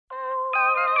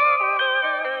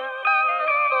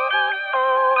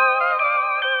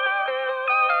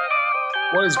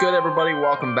What is good, everybody?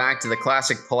 Welcome back to the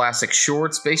Classic Plastic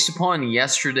Shorts. Based upon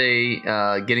yesterday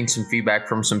getting some feedback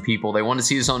from some people, they want to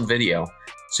see this on video.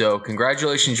 So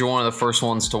congratulations, you're one of the first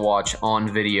ones to watch on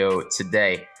video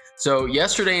today. So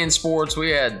yesterday in sports, we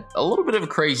had a little bit of a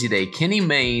crazy day. Kenny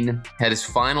Mayne had his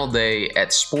final day at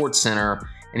SportsCenter,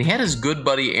 and he had his good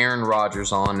buddy Aaron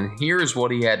Rodgers on, and here's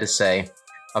what he had to say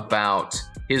about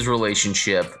his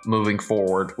relationship moving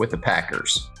forward with the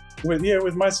Packers.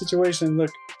 With my situation, look,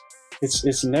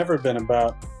 it's never been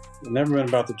about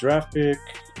the draft pick,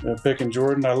 picking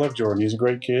Jordan. I love Jordan. He's a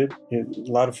great kid.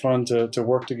 A lot of fun to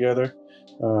work together.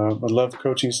 I love the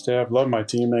coaching staff. Love my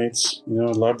teammates.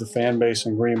 Love the fan base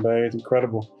in Green Bay. It's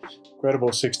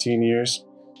incredible 16 years.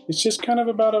 It's just kind of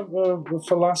about a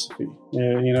philosophy,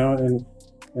 and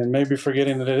maybe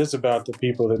forgetting that it is about the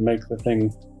people that make the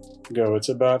thing go. It's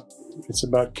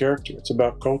about character. It's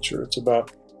about culture. It's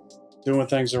about doing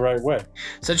things the right way.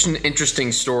 Such an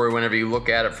interesting story whenever you look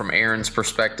at it from Aaron's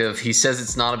perspective. He says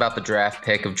it's not about the draft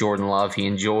pick of Jordan Love. He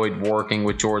enjoyed working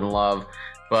with Jordan Love,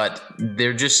 but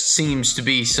there just seems to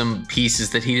be some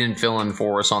pieces that he didn't fill in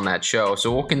for us on that show.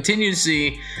 So we'll continue to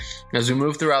see as we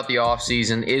move throughout the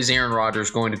offseason, is Aaron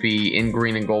Rodgers going to be in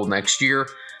green and gold next year?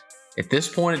 At this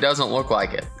point, it doesn't look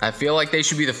like it. I feel like they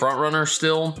should be the front runner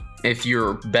still if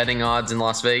you're betting odds in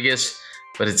Las Vegas,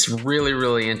 but it's really,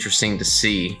 really interesting to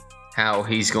see how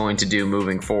he's going to do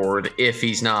moving forward if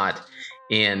he's not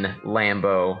in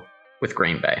Lambeau with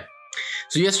Green Bay.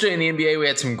 So yesterday in the NBA, we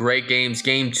had some great games.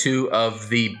 Game 2 of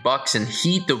the Bucks and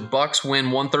Heat. The Bucks win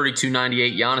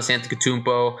 132-98. Giannis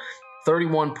Antetokounmpo,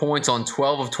 31 points on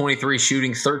 12 of 23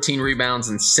 shooting, 13 rebounds,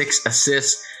 and 6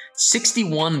 assists.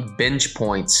 61 bench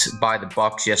points by the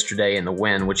Bucks yesterday in the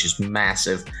win, which is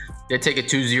massive. They take a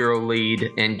 2-0 lead,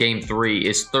 and Game 3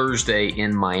 is Thursday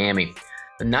in Miami.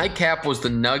 The nightcap was the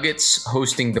Nuggets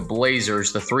hosting the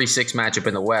Blazers, the 3-6 matchup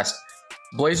in the West.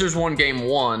 Blazers won Game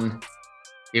 1.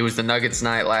 It was the Nuggets'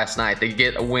 night last night. They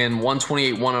get a win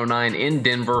 128-109 in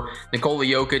Denver. Nikola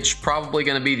Jokic, probably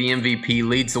going to be the MVP,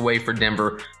 leads the way for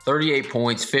Denver. 38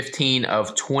 points, 15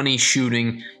 of 20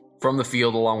 shooting from the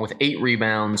field, along with 8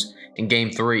 rebounds in Game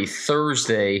 3,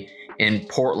 Thursday in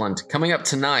Portland. Coming up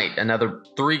tonight, another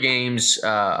 3 games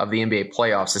of the NBA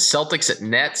playoffs. The Celtics at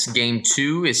Nets, Game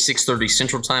 2 is 6:30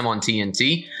 Central Time on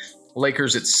TNT.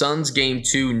 Lakers at Suns, Game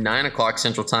 2, 9 o'clock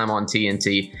Central Time on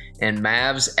TNT. And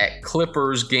Mavs at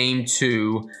Clippers, Game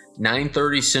 2,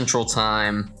 9:30 Central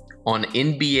Time on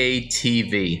NBA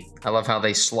TV. I love how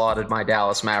they slotted my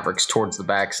Dallas Mavericks towards the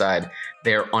backside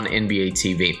there on NBA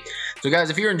TV. So guys,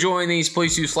 if you're enjoying these,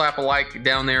 please do slap a like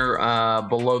down there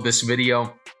below this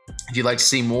video. If you'd like to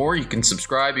see more, you can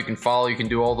subscribe, you can follow, you can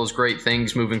do all those great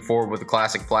things moving forward with the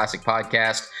Classic Plastic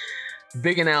Podcast.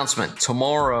 Big announcement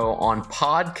tomorrow on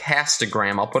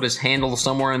Podcastagram. I'll put his handle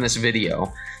somewhere in this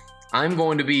video. I'm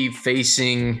going to be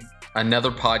facing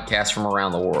another podcast from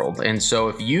around the world. And so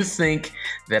if you think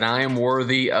that I am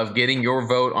worthy of getting your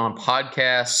vote on a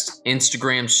podcast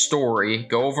Instagram story,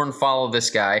 go over and follow this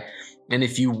guy. And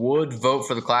if you would vote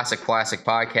for the Classic Plastic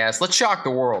Podcast, let's shock the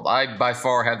world. I, by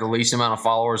far, have the least amount of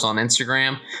followers on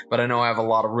Instagram, but I know I have a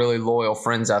lot of really loyal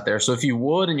friends out there. So if you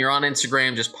would and you're on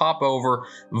Instagram, just pop over,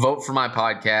 vote for my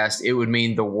podcast. It would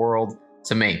mean the world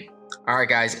to me. All right,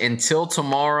 guys, until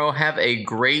tomorrow, have a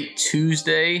great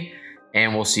Tuesday,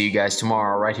 and we'll see you guys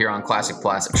tomorrow right here on Classic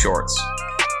Plastic Shorts.